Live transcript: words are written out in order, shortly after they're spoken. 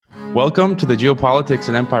Welcome to the Geopolitics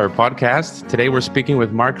and Empire podcast. Today we're speaking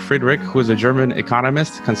with Mark Friedrich, who is a German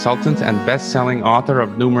economist, consultant, and best-selling author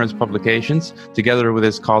of numerous publications, together with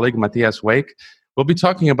his colleague Matthias Wake. We'll be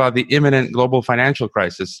talking about the imminent global financial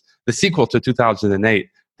crisis, the sequel to 2008.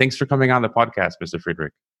 Thanks for coming on the podcast, Mr.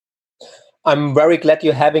 Friedrich. I'm very glad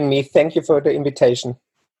you're having me. Thank you for the invitation.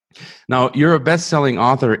 Now, you're a best-selling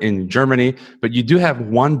author in Germany, but you do have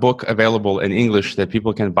one book available in English that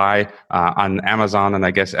people can buy on Amazon and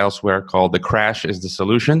I guess elsewhere called The Crash is the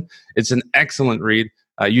Solution. It's an excellent read.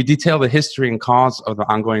 You detail the history and cause of the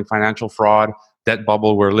ongoing financial fraud, debt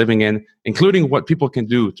bubble we're living in, including what people can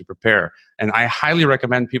do to prepare. And I highly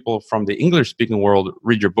recommend people from the English-speaking world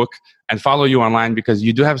read your book and follow you online because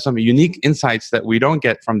you do have some unique insights that we don't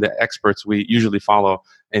get from the experts we usually follow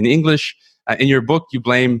in English. In your book, you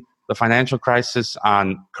blame the financial crisis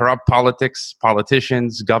on corrupt politics,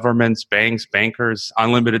 politicians, governments, banks, bankers,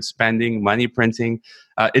 unlimited spending, money printing.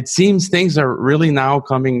 It seems things are really now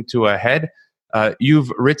coming to a head.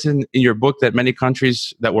 You've written in your book that many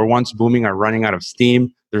countries that were once booming are running out of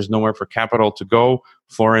steam. There's nowhere for capital to go.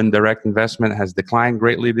 Foreign direct investment has declined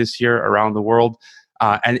greatly this year around the world.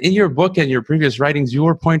 And in your book and your previous writings, you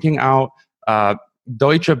were pointing out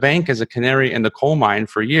Deutsche Bank as a canary in the coal mine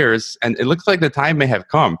for years, and it looks like the time may have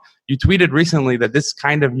come. You tweeted recently that this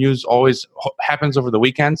kind of news always happens over the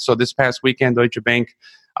weekend. So this past weekend, Deutsche Bank,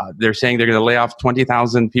 they're saying they're going to lay off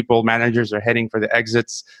 20,000 people. Managers are heading for the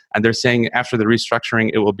exits, and they're saying after the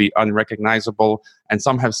restructuring, it will be unrecognizable. And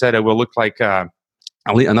some have said it will look like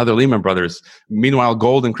another Lehman Brothers. Meanwhile,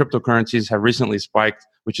 gold and cryptocurrencies have recently spiked,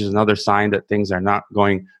 which is another sign that things are not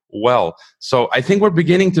going well. So I think we're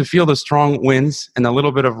beginning to feel the strong winds and a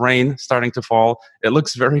little bit of rain starting to fall. It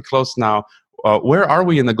looks very close now. Where are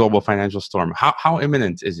we in the global financial storm? How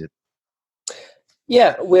imminent is it?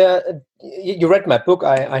 Yeah, you read my book.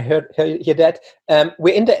 I hear that.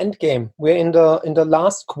 We're in the end game. We're in the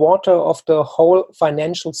last quarter of the whole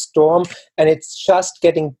financial storm, and it's just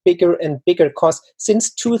getting bigger and bigger. Because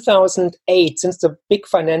since 2008, since the big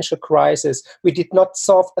financial crisis, we did not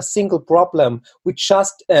solve a single problem. We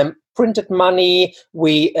just printed money.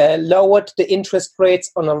 We lowered the interest rates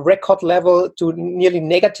on a record level to nearly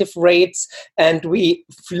negative rates, and we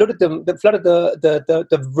flooded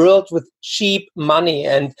the world with cheap money.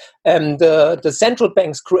 And the central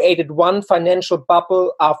banks created one financial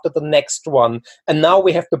bubble after the next one, and now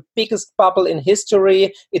we have the biggest bubble in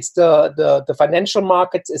history. It's the financial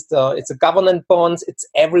markets. It's the government bonds. It's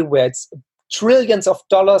everywhere. It's trillions of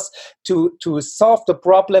dollars to solve the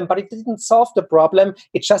problem, but it didn't solve the problem.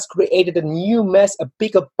 It just created a new mess, a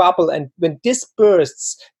bigger bubble. And when this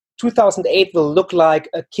bursts, 2008 will look like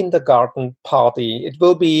a kindergarten party. It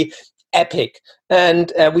will be epic,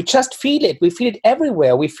 and we just feel it. We feel it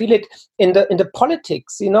everywhere. We feel it in the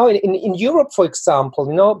politics. In Europe, for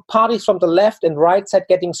example, parties from the left and right side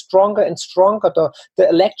getting stronger and stronger. The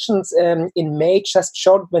elections in May just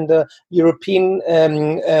showed when the European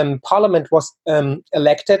Parliament was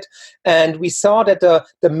elected, and we saw that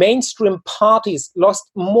the mainstream parties lost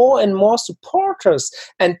more and more supporters,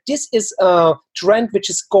 and this is a trend which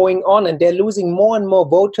is going on, and they're losing more and more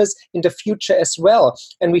voters in the future as well.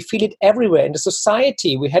 And we feel it everywhere in the society.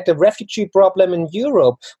 We had the refugee problem in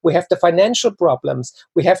Europe. We have the financial problems.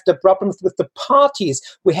 We have the problems with the parties.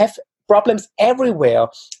 We have problems everywhere.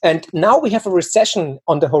 And now we have a recession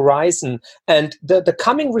on the horizon. And the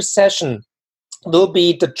coming recession will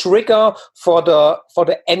be the trigger for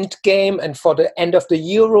the end game and for the end of the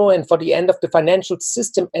euro and for the end of the financial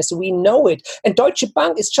system as we know it. And Deutsche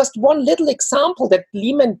Bank is just one little example that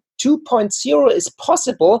Lehman 2.0 is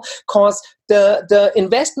possible because the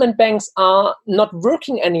investment banks are not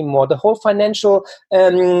working anymore. The whole financial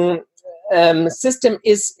system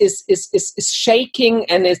is shaking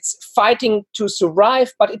and it's fighting to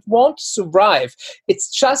survive, but it won't survive. It's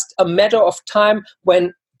just a matter of time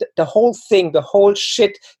when the whole thing, the whole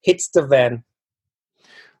shit hits the van.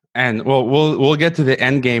 And we'll get to the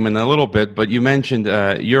end game in a little bit, but you mentioned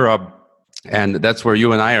Europe, and that's where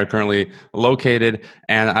you and I are currently located.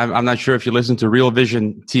 And I'm not sure if you listen to Real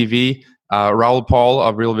Vision TV. Raoul Paul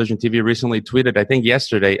of Real Vision TV recently tweeted, I think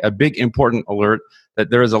yesterday, a big important alert that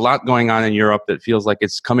there is a lot going on in Europe that feels like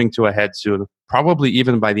it's coming to a head soon, probably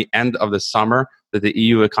even by the end of the summer, that the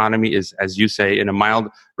EU economy is, as you say, in a mild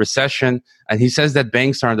recession. And he says that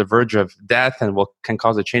banks are on the verge of death and can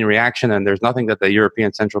cause a chain reaction, and there's nothing that the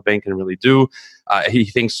European Central Bank can really do. He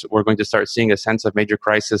thinks we're going to start seeing a sense of major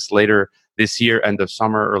crisis later this year, end of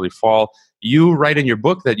summer, early fall. You write in your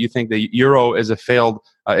book that you think the euro is a failed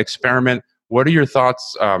experiment. What are your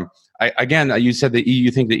thoughts? Again, you said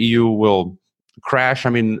you think the EU will crash. I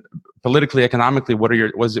mean, politically, economically, what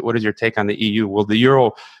is your take on the EU? Will the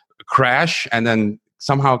euro crash and then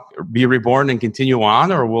somehow be reborn and continue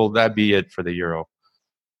on, or will that be it for the euro?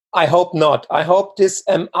 I hope not. I hope this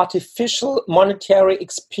artificial monetary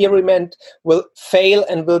experiment will fail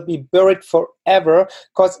and will be buried forever,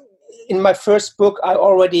 because in my first book, I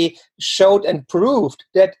already showed and proved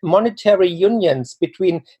that monetary unions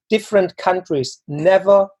between different countries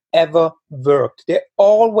never ever worked. They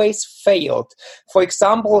always failed. For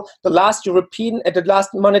example, the last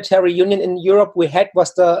monetary union in Europe we had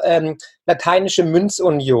was the Lateinische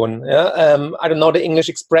Münzunion. I don't know the English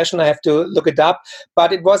expression, I have to look it up,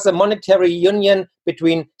 but it was a monetary union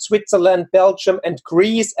between Switzerland, Belgium, and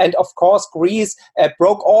Greece. And of course, Greece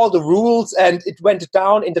broke all the rules and it went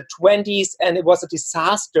down in the 20s and it was a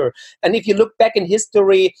disaster. And if you look back in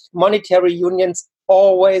history, monetary unions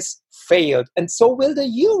always failed, and so will the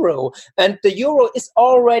euro. And the euro is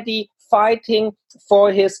already fighting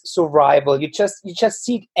for his survival. You just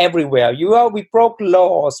see it everywhere. We broke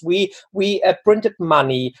laws. We printed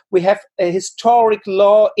money. We have a historic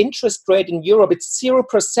low interest rate in Europe. It's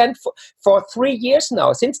 0% for 3 years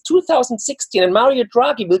now, since 2016. And Mario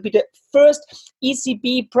Draghi will be the first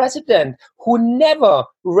ECB president who never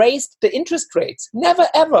raised the interest rates, never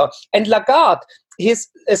ever. And Lagarde, his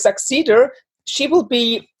successor, she will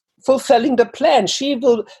be fulfilling the plan. She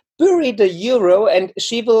will bury the euro and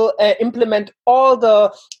she will implement all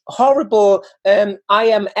the horrible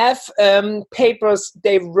IMF papers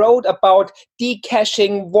they wrote about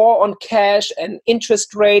decashing, war on cash and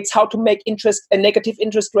interest rates, how to make negative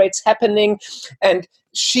interest rates happening. And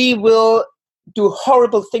she will do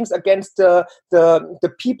horrible things against the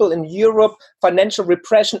people in Europe, financial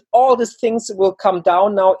repression. All these things will come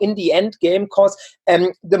down now in the end game, because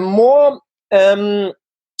the more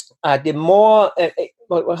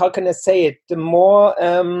how can I say it? The more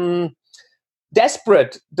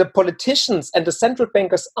desperate the politicians and the central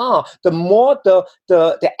bankers are, the more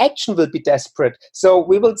the action will be desperate. So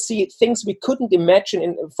we will see things we couldn't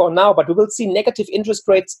imagine for now, but we will see negative interest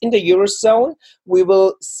rates in the Eurozone. We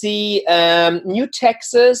will see new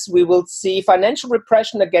taxes. We will see financial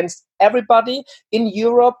repression against everybody in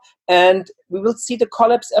Europe. And we will see the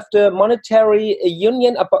collapse of the monetary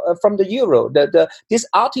union from the euro. This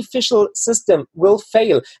artificial system will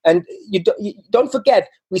fail. And you don't forget,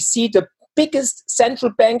 we see the biggest central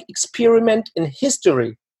bank experiment in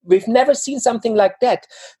history. We've never seen something like that.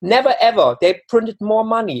 Never ever. They printed more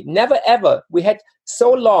money. Never ever. We had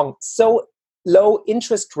so low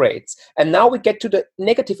interest rates, and now we get to the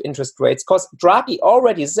negative interest rates, because Draghi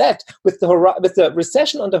already said with the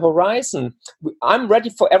recession on the horizon, I'm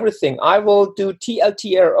ready for everything. I will do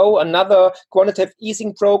TLTRO, another quantitative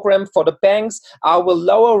easing program for the banks. I will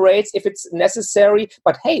lower rates if it's necessary.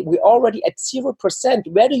 But hey, we're already at 0%.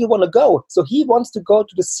 Where do you want to go? So he wants to go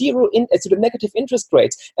to the negative interest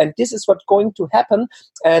rates, and this is what's going to happen.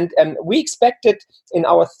 And we expected in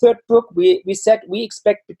our third book, we said we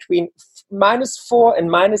expect between -4% and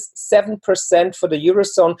 -7% for the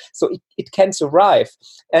Eurozone, so it can survive.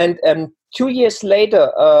 And 2 years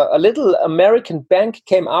later, a little American bank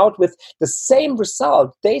came out with the same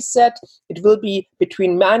result. They said it will be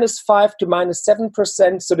between -5% to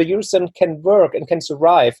 -7%, so the Eurozone can work and can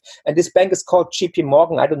survive. And this bank is called JP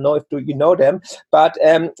Morgan. I don't know if you know them, but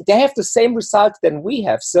they have the same result than we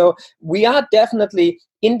have. So we are definitely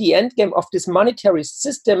in the endgame of this monetary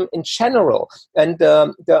system in general. And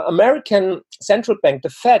the American central bank, the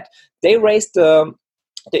Fed, they raised the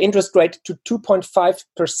interest rate to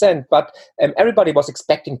 2.5%, but everybody was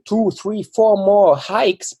expecting 2, 3, 4 more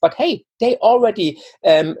hikes. But hey, they already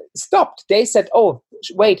stopped. They said, "Oh,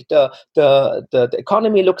 wait, the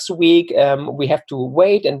economy looks weak. We have to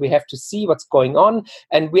wait and we have to see what's going on."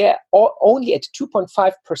 And we're only at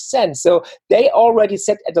 2.5%. So they already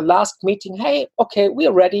said at the last meeting, "Hey, okay,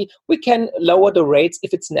 we're ready. We can lower the rates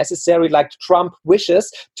if it's necessary," like Trump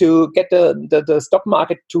wishes to get the stock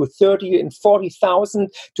market to 30 and 40,000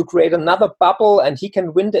 to create another bubble, and he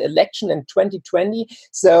can win the election in 2020.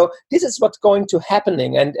 So this is what's going to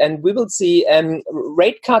happening, and we will see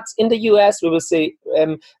rate cuts in the US. We will see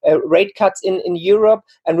rate cuts in Europe,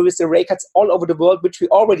 and we will see rate cuts all over the world, which we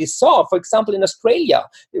already saw. For example, in Australia,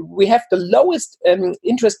 we have the lowest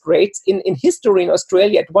interest rates in history in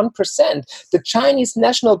Australia at 1%. The Chinese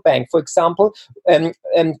National Bank, for example,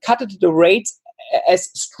 cut the rates as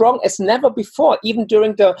strong as never before. Even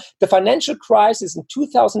during the financial crisis in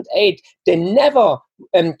 2008, they never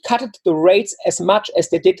cut the rates as much as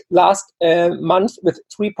they did last month with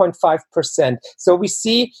 3.5%. So we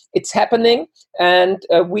see it's happening, and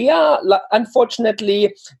we are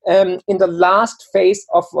unfortunately in the last phase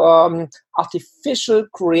of artificial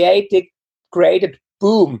created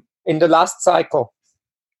boom in the last cycle.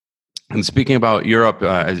 And speaking about Europe,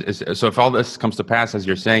 so if all this comes to pass, as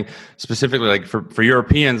you're saying, specifically like for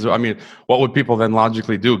Europeans, I mean, what would people then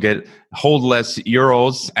logically do? Hold less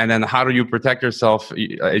euros, and then how do you protect yourself?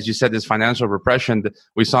 As you said, this financial repression that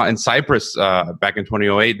we saw in Cyprus back in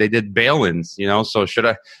 2008, they did bail-ins. So should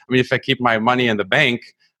I mean, if I keep my money in the bank,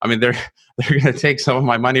 I mean, they're going to take some of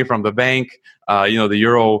my money from the bank. The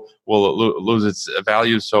euro will lose its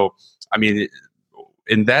value. So, I mean,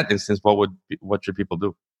 in that instance, what should people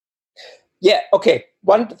do? Yeah, okay.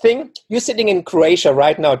 One thing, you're sitting in Croatia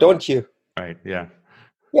right now, don't you? Right, yeah.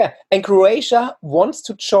 Yeah, and Croatia wants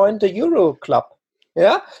to join the Euro club.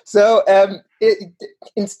 Yeah, so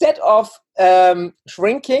instead of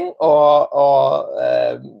shrinking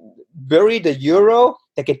or bury the euro,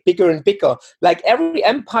 they get bigger and bigger. Like every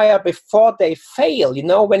empire before they fail,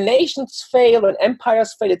 when nations fail, when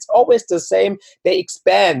empires fail, it's always the same. They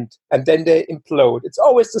expand and then they implode. It's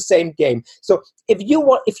always the same game. So if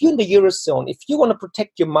you're in the Eurozone, if you want to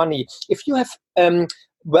protect your money, if you have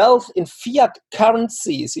wealth in fiat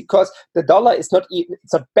currencies, because the dollar is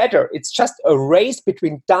it's not better. It's just a race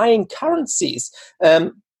between dying currencies.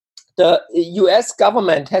 The US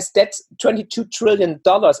government has debt $22 trillion.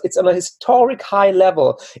 It's on a historic high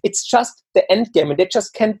level. It's just the end game, and they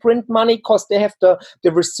just can't print money because they have the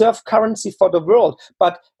reserve currency for the world.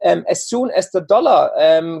 But as soon as the dollar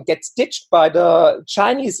gets ditched by the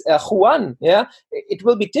Chinese yuan, it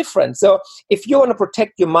will be different. So if you want to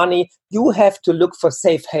protect your money, you have to look for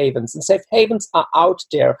safe havens, and safe havens are out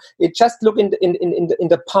there. You just look in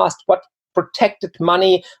the past what protected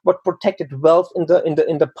money, what protected wealth in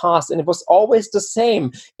the past, and it was always the same.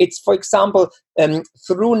 It's, for example,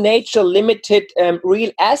 through nature limited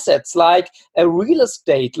real assets like real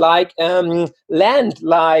estate, like land,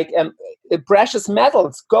 like precious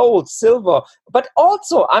metals, gold, silver. But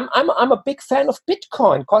also, I'm a big fan of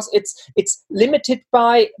Bitcoin because it's limited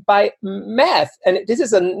by math, and this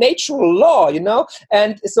is a natural law,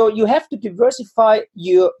 And so you have to diversify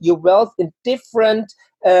your wealth in different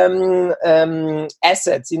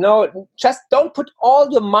assets. Just don't put all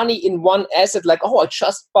your money in one asset, like, I'll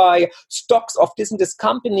just buy stocks of this and this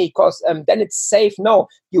company because then it's safe. No,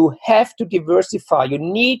 you have to diversify. You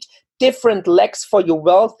need different legs for your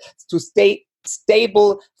wealth to stay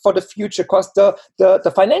stable for the future, because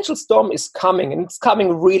the financial storm is coming, and it's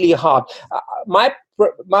coming really hard. My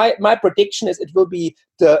prediction is it will be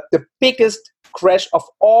the biggest crash of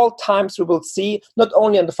all times we will see, not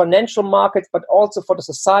only on the financial markets but also for the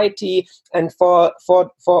society and for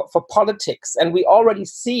politics. And we already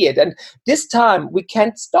see it, and this time we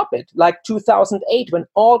can't stop it. Like 2008, when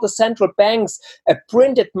all the central banks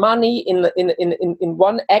printed money in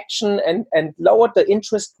one action and lowered the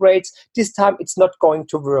interest rates. This time it's not going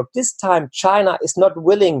to work. This time China is not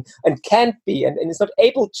willing and can't be and is not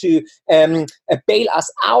able to bail us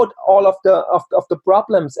out all of the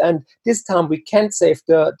problems. And this time we can't save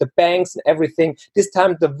the banks and everything. This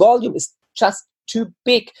time the volume is just too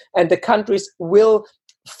big, and the countries will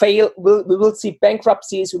fail. We will see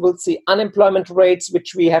bankruptcies, we will see unemployment rates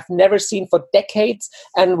which we have never seen for decades,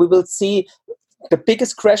 and we will see the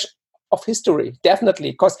biggest crash of history,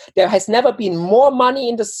 definitely, because there has never been more money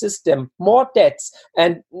in the system, more debts,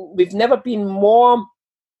 and we've never been more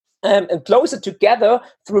and closer together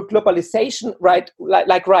through globalization, right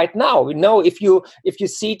now. If you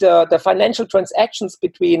see the financial transactions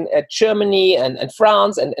between Germany and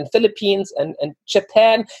France and Philippines and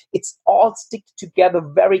Japan, it's all stick together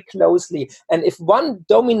very closely. And if one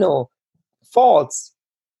domino falls,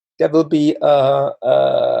 there will be a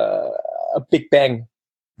big bang.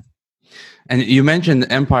 And you mentioned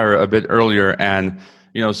empire a bit earlier, and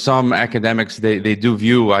some academics they do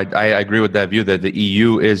view. I agree with that view that the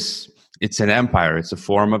EU it's an empire. It's a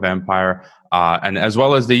form of empire, and as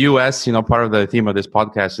well as the U.S. Part of the theme of this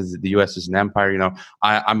podcast is that the U.S. is an empire.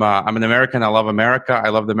 I'm an American. I love America. I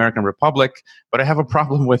love the American Republic, but I have a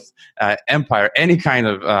problem with empire, any kind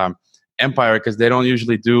of empire, because they don't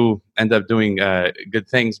usually end up doing good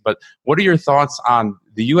things. But what are your thoughts on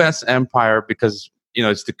the U.S. empire? Because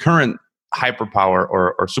it's the current hyperpower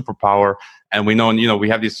or superpower, and we know we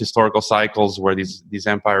have these historical cycles where these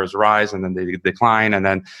empires rise and then they decline. And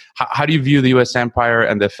then how do you view the U.S. empire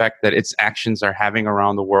and the effect that its actions are having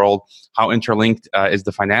around the world? How interlinked is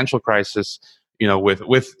the financial crisis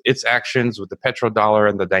with its actions, with the petrodollar,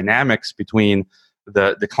 and the dynamics between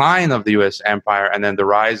the decline of the U.S. empire and then the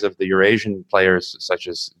rise of the Eurasian players such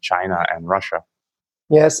as China and Russia?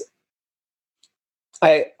 Yes,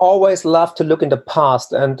 I always love to look in the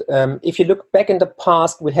past, and if you look back in the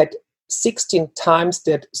past, we had 16 times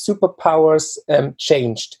that superpowers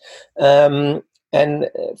changed, and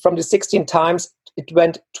from the 16 times, it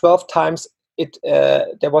went 12 times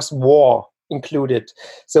there was war included.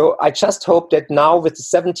 So I just hope that now with the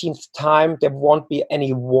 17th time there won't be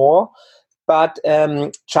any war, but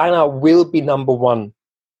China will be number one.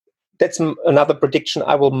 That's another prediction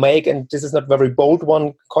I will make, and this is not a very bold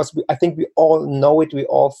one because I think we all know it, we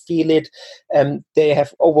all feel it. They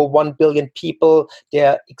have over 1 billion people.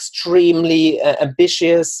 They're extremely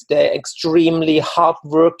ambitious. They're extremely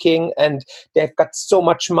hardworking, and they've got so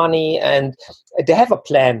much money, and they have a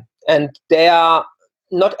plan. And they are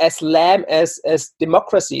not as lame as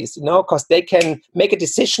democracies, because they can make a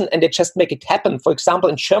decision and they just make it happen. For example,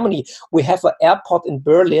 in Germany, we have an airport in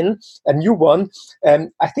Berlin, a new one.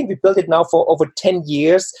 I think we built it now for over 10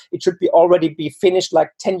 years. It should already be finished like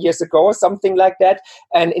 10 years ago or something like that.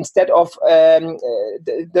 And instead of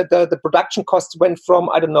the production costs went from,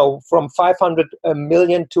 from 500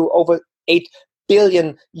 million to over 8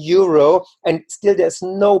 billion euro, and still there's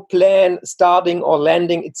no plan starting or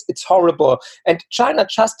landing. It's horrible. And China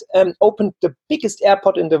just opened the biggest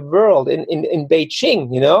airport in the world in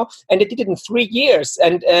Beijing, and they did it in 3 years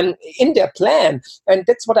and in their plan. And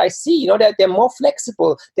that's what I see. They're more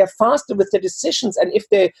flexible. They're faster with their decisions. And if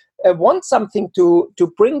they want something to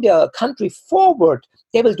bring their country forward,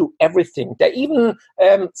 they will do everything. They even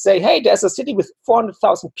say, hey, there's a city with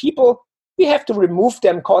 400,000 people. We have to remove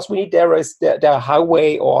them because we need their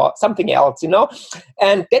highway or something else,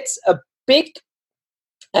 and that's a big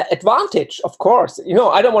advantage, of course.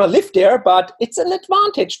 I don't want to live there, but it's an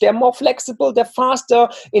advantage. They're more flexible, they're faster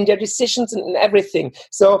in their decisions and everything.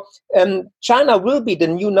 So China will be the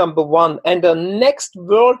new number one, and the next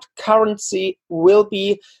world currency will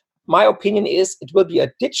be, my opinion is, it will be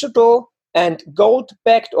a digital and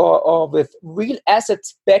gold-backed or with real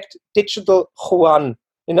assets-backed digital yuan.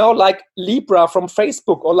 Like Libra from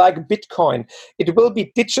Facebook or like Bitcoin. It will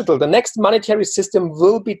be digital. The next monetary system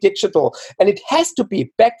will be digital. And it has to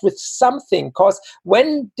be backed with something, because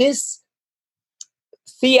when this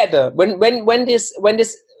theater, when this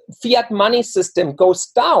fiat money system goes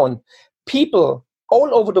down, people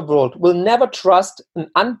all over the world will never trust an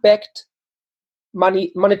unbacked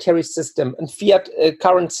monetary system and fiat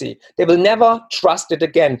currency. They will never trust it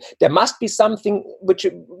again. There must be something which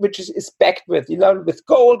is backed with, with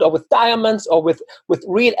gold or with diamonds or with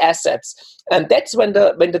real assets. And that's when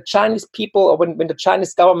the Chinese people or when the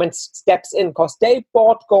Chinese government steps in, because they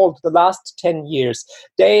bought gold the last 10 years.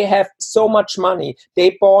 They have so much money.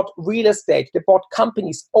 They bought real estate. They bought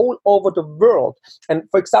companies all over the world. And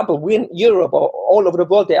for example, we in Europe or all over the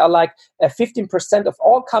world, they are like 15% of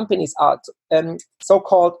all companies are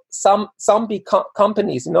so-called zombie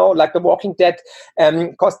companies, like The Walking Dead,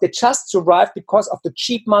 because they just survived because of the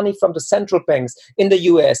cheap money from the central banks in the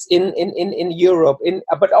US, in Europe,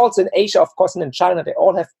 but also in Asia, of course, and in China. They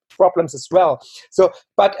all have problems as well. So,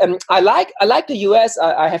 but I like the US.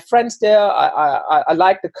 I have friends there. I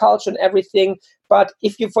like the culture and everything. But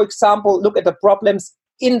if you, for example, look at the problems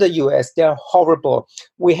in the US, they're horrible.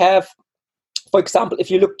 We have, for example, if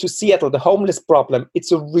you look to Seattle, the homeless problem,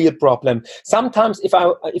 it's a real problem. Sometimes if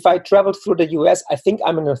I travel through the US, I think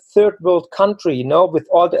I'm in a third world country, with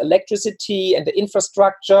all the electricity and the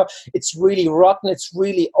infrastructure. It's really rotten. It's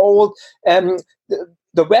really old.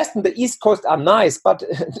 The West and the East Coast are nice, but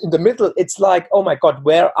in the middle, it's like, oh my God,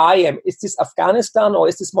 where I am. Is this Afghanistan or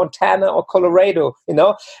is this Montana or Colorado,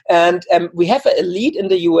 And we have an elite in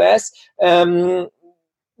the US,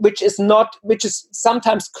 which is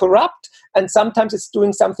sometimes corrupt, and sometimes it's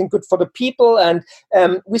doing something good for the people, and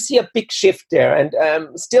we see a big shift there.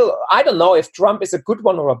 And still, I don't know if Trump is a good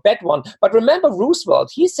one or a bad one, but remember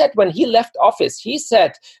Roosevelt, he said when he left office, he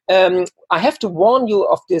said, I have to warn you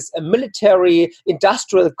of this military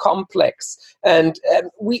industrial complex. And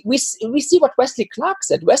we see what Wesley Clark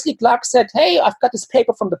said. Wesley Clark said, hey, I've got this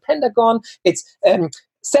paper from the Pentagon. It's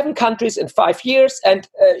 7 countries in 5 years, and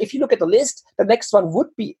if you look at the list, the next one would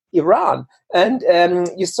be Iran. And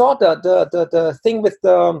you saw the thing with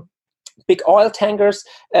the big oil tankers,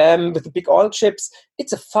 with the big oil ships.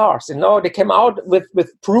 It's a farce, They came out with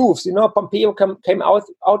proofs, Pompeo came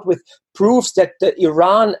out with proofs that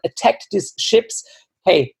Iran attacked these ships.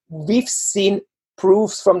 Hey, we've seen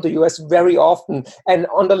proofs from the US very often, and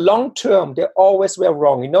on the long term they always were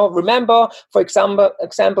wrong. Remember, for example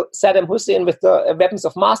Saddam Hussein with the weapons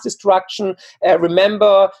of mass destruction.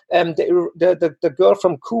 Remember the girl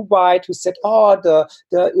from Kuwait who said, the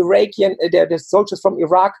soldiers from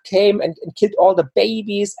Iraq came and killed all the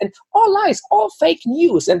babies, and all lies, all fake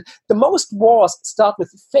news. And the most wars start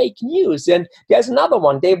with fake news. And there's another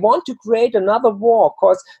one. They want to create another war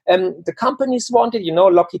because the companies want it.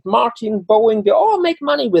 Lockheed Martin, Boeing, they all all make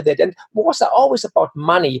money with it. And wars are always about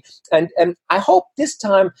money. And I hope this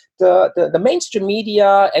time the mainstream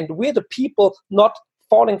media and we're the people not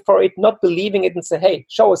falling for it, not believing it, and say, hey,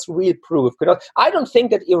 show us real proof. I don't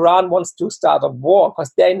think that Iran wants to start a war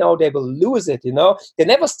because they know they will lose it. They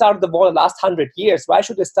never started the war the last 100 years. Why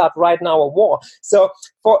should they start right now a war? So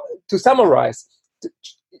to summarize,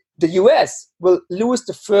 the US will lose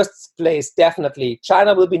the first place, definitely.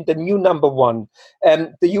 China will be the new number one.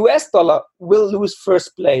 The US dollar will lose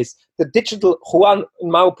first place. The digital yuan,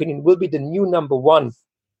 in my opinion, will be the new number one.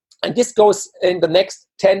 And this goes in the next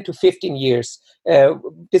 10 to 15 years.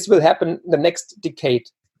 This will happen in the next decade.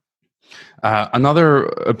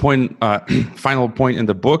 Another point, final point in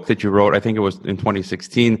the book that you wrote, I think it was in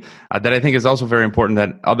 2016, that I think is also very important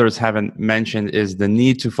that others haven't mentioned is the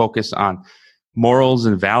need to focus on morals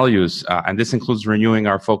and values. And this includes renewing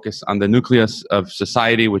our focus on the nucleus of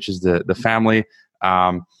society, which is the family.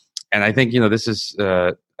 And I think, this is,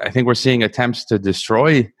 I think we're seeing attempts to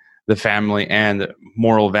destroy the family and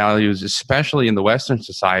moral values, especially in the Western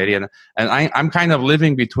society. And I'm kind of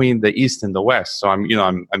living between the East and the West. So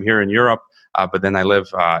I'm here in Europe, but then I live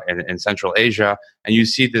in Central Asia. And you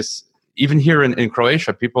see this, even here in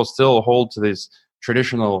Croatia, people still hold to these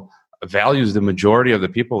traditional values, the majority of the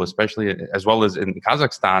people, especially as well as in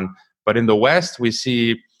Kazakhstan. But in the West, we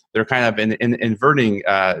see they're kind of inverting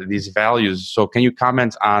these values. So can you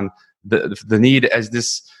comment on the need as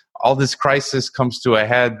all this crisis comes to a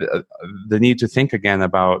head, the need to think again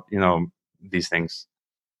about, these things?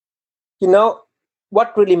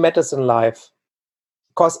 What really matters in life?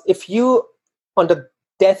 Because if you, on the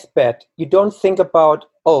deathbed, you don't think about,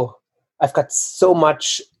 oh, I've got so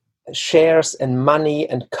much shares and money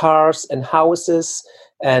and cars and houses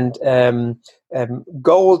and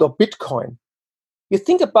gold or Bitcoin. You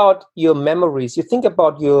think about your memories. You think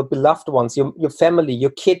about your beloved ones, your family,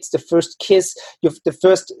 your kids, the first kiss, the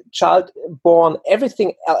first child born,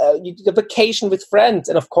 everything, the vacation with friends,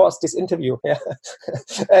 and of course this interview. Yeah.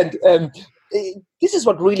 And this is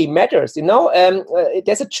what really matters.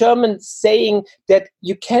 There's a German saying that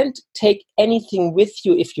you can't take anything with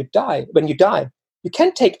you if you die. When you die, you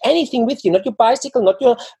can't take anything with you. Not your bicycle, not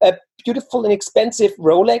your beautiful and expensive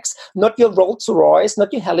Rolex, not your Rolls Royce,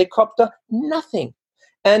 not your helicopter, nothing.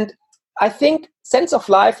 And I think sense of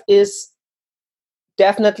life is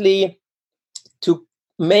definitely to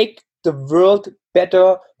make the world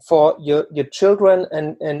better for your children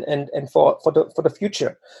and for the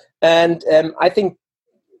future. And I think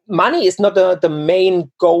money is not the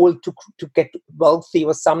main goal to get wealthy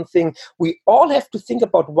or something. We all have to think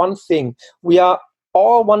about one thing. We are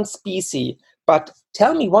all one species. But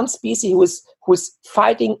tell me one species who is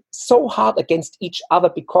fighting so hard against each other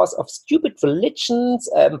because of stupid religions,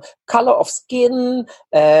 color of skin,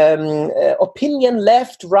 opinion,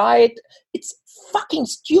 left, right. It's fucking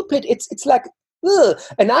stupid. It's like, ugh.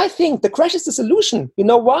 And I think the crash is the solution. You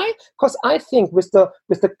know why? Because I think with the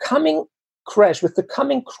coming crash, with the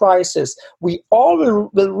coming crisis, we all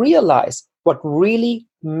will realize what really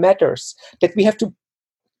matters. That we have to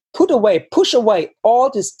push away all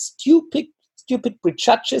this stupid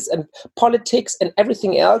prejudices and politics and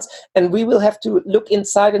everything else, and we will have to look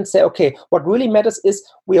inside and say, okay, what really matters is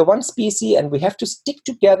we are one species and we have to stick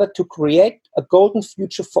together to create a golden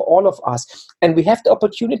future for all of us. And we have the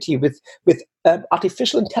opportunity with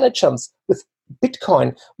artificial intelligence, with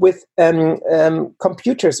Bitcoin, with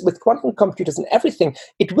computers, with quantum computers and everything.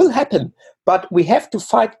 It will happen, but we have to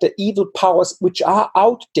fight the evil powers which are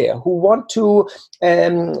out there who want to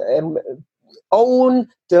own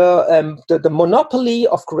the monopoly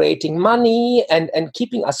of creating money and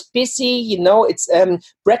keeping us busy. It's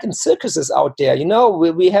bread and circuses out there.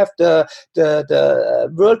 We have the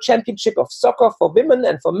World Championship of Soccer for women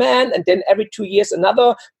and for men, and then every 2 years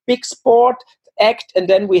another big sport act, and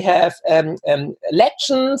then we have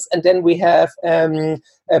legends, and then we have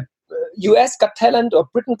US Got Talent or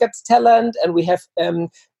Britain Got Talent, and we have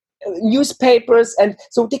newspapers, and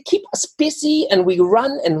so they keep us busy, and we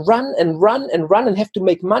run and have to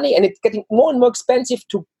make money, and it's getting more and more expensive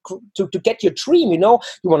to get your dream. You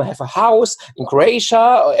want to have a house in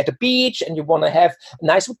Croatia or at the beach, and you want to have a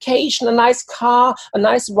nice vacation, a nice car, a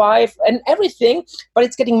nice wife, and everything, but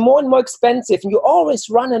it's getting more and more expensive, and you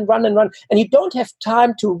always run, and you don't have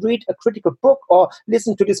time to read a critical book or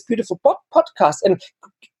listen to this beautiful podcast and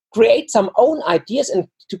create some own ideas and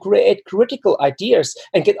to create critical ideas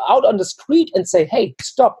and get out on the street and say, hey,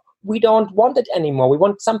 stop, we don't want it anymore. We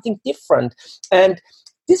want something different. And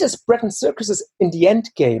this is bread and circuses in the end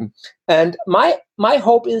game. And my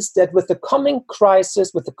hope is that with the coming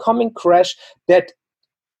crisis, with the coming crash, that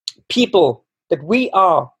people, that we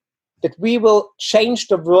are that we will change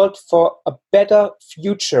the world for a better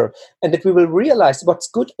future, and that we will realize what's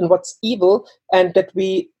good and what's evil, and that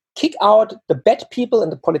we kick out the bad people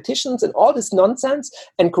and the politicians and all this nonsense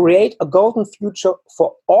and create a golden future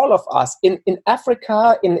for all of us in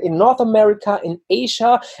Africa, in North America, in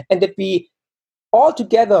Asia, and that we all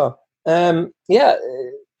together,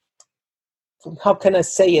 how can I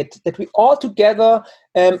say it? That we all together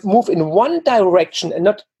move in one direction and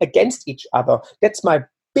not against each other. That's my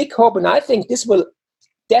big hope, and I think this will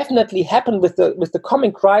definitely happen with the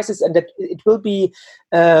coming crisis, and that it will be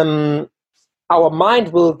our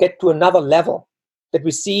mind will get to another level, that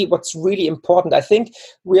we see what's really important. I think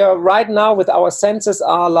we are right now with our senses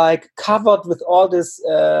are like covered with all this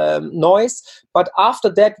noise, but after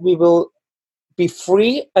that we will be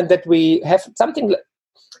free, and that we have something.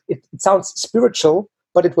 It sounds spiritual,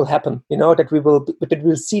 but it will happen. That we will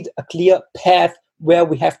see a clear path where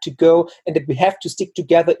we have to go, and that we have to stick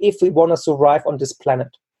together if we want to survive on this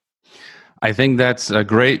planet. I think that's a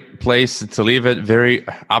great place to leave it. Very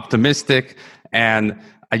optimistic. And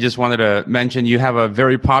I just wanted to mention you have a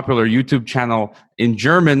very popular YouTube channel in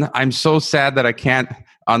German. I'm so sad that I can't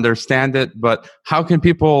understand it, but how can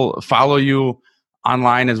people follow you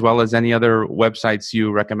online as well as any other websites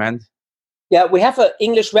you recommend? Yeah, we have an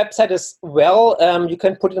English website as well. You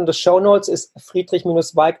can put it in the show notes. It's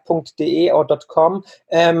friedrich-weig.de or .com.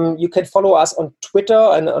 You can follow us on Twitter,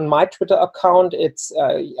 and on my Twitter account, it's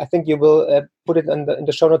I think you will put it in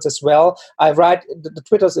the show notes as well. I write the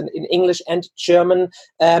Twitters in English and German.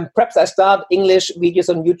 Perhaps I start English videos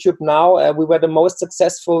on YouTube now. We were the most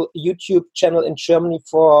successful YouTube channel in Germany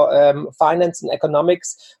for finance and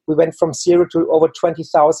economics. We went from 0 to over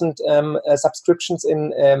 20,000 subscriptions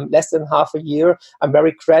in less than half a year. I'm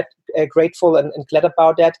very grateful and glad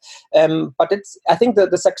about that. But I think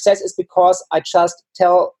the success is because I just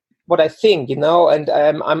tell what I think, and tell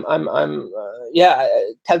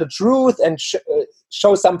the truth and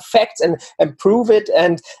show some facts and prove it,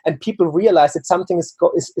 and people realize that something is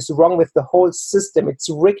wrong with the whole system. It's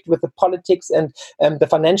rigged with the politics and the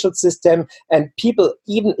financial system, and people,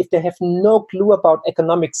 even if they have no clue about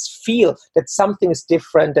economics, feel that something is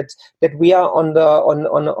different, that we are on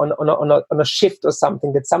a shift or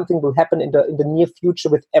something, that something will happen in the near future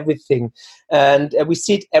with everything, and we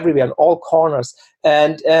see it everywhere in all corners.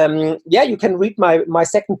 And you can read my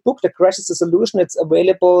second book, The Crash is the Solution. It's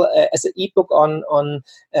available as an ebook on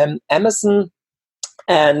Amazon.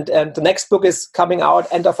 And the next book is coming out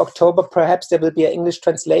end of October. Perhaps there will be an English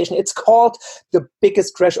translation. It's called The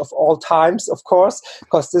Biggest Crash of All Times, of course,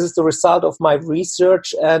 because this is the result of my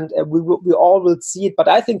research, and we all will see it. But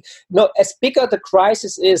I think, as bigger the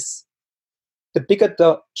crisis is, the bigger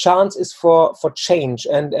the chance is for change,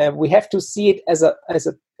 and we have to see it as a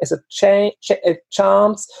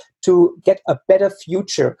chance to get a better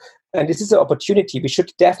future. And this is an opportunity. We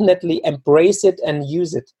should definitely embrace it and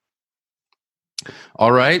use it.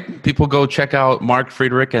 All right. People go check out Mark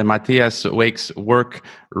Friedrich and Matthias Weig's work.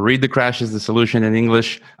 Read The Crash is the Solution in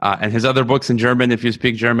English, and his other books in German if you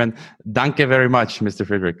speak German. Danke very much, Mr.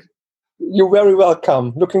 Friedrich. You're very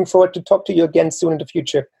welcome. Looking forward to talk to you again soon in the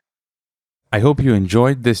future. I hope you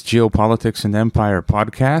enjoyed this Geopolitics and Empire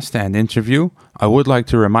podcast and interview. I would like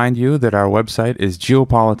to remind you that our website is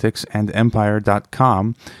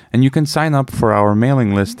geopoliticsandempire.com, and you can sign up for our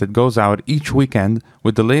mailing list that goes out each weekend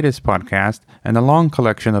with the latest podcast and a long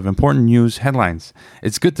collection of important news headlines.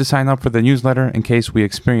 It's good to sign up for the newsletter in case we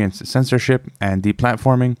experience censorship and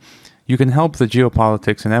deplatforming. You can help the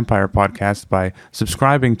Geopolitics and Empire podcast by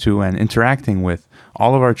subscribing to and interacting with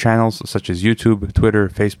all of our channels such as YouTube, Twitter,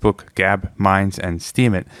 Facebook, Gab, Minds, and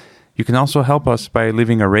Steemit. You can also help us by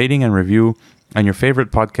leaving a rating and review on your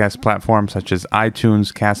favorite podcast platforms such as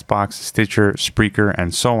iTunes, Castbox, Stitcher, Spreaker,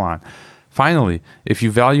 and so on. Finally, if you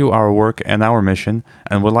value our work and our mission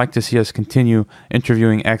and would like to see us continue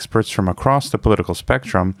interviewing experts from across the political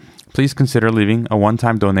spectrum, please consider leaving a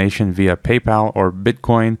one-time donation via PayPal or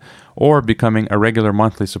Bitcoin, or becoming a regular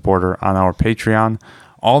monthly supporter on our Patreon.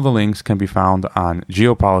 All the links can be found on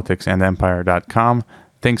geopoliticsandempire.com.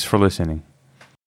 Thanks for listening.